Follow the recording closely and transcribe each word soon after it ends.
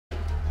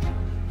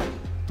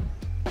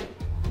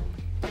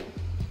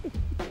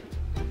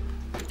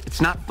It's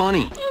not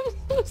funny. I'm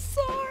so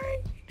sorry.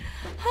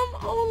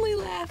 I'm only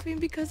laughing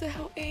because of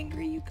how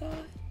angry you got.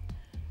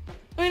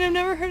 I mean, I've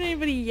never heard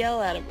anybody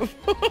yell at him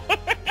before.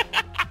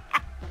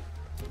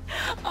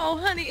 Oh,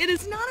 honey, it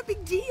is not a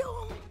big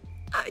deal.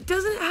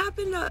 Doesn't it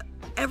happen to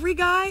every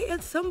guy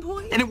at some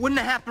point? And it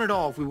wouldn't have happened at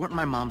all if we weren't in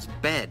my mom's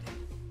bed.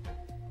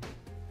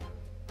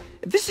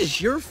 This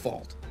is your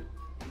fault.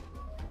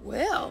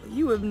 Well,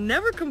 you have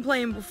never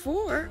complained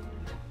before.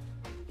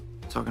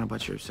 Talking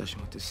about your obsession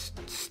with this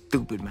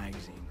stupid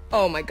magazine.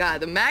 Oh my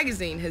God, the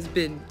magazine has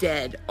been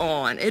dead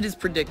on. It has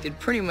predicted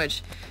pretty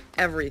much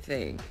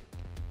everything.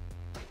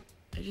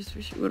 I just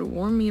wish you would have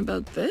warned me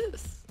about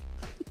this.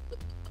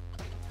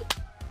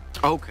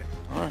 Okay,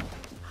 all right.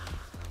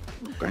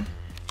 Okay.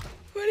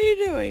 What are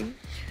you doing?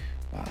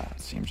 It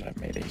seems I've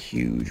made a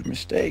huge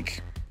mistake.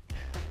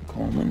 I'm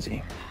calling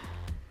Lindsay.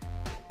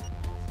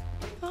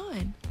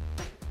 Fine.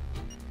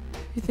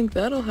 You think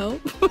that'll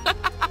help?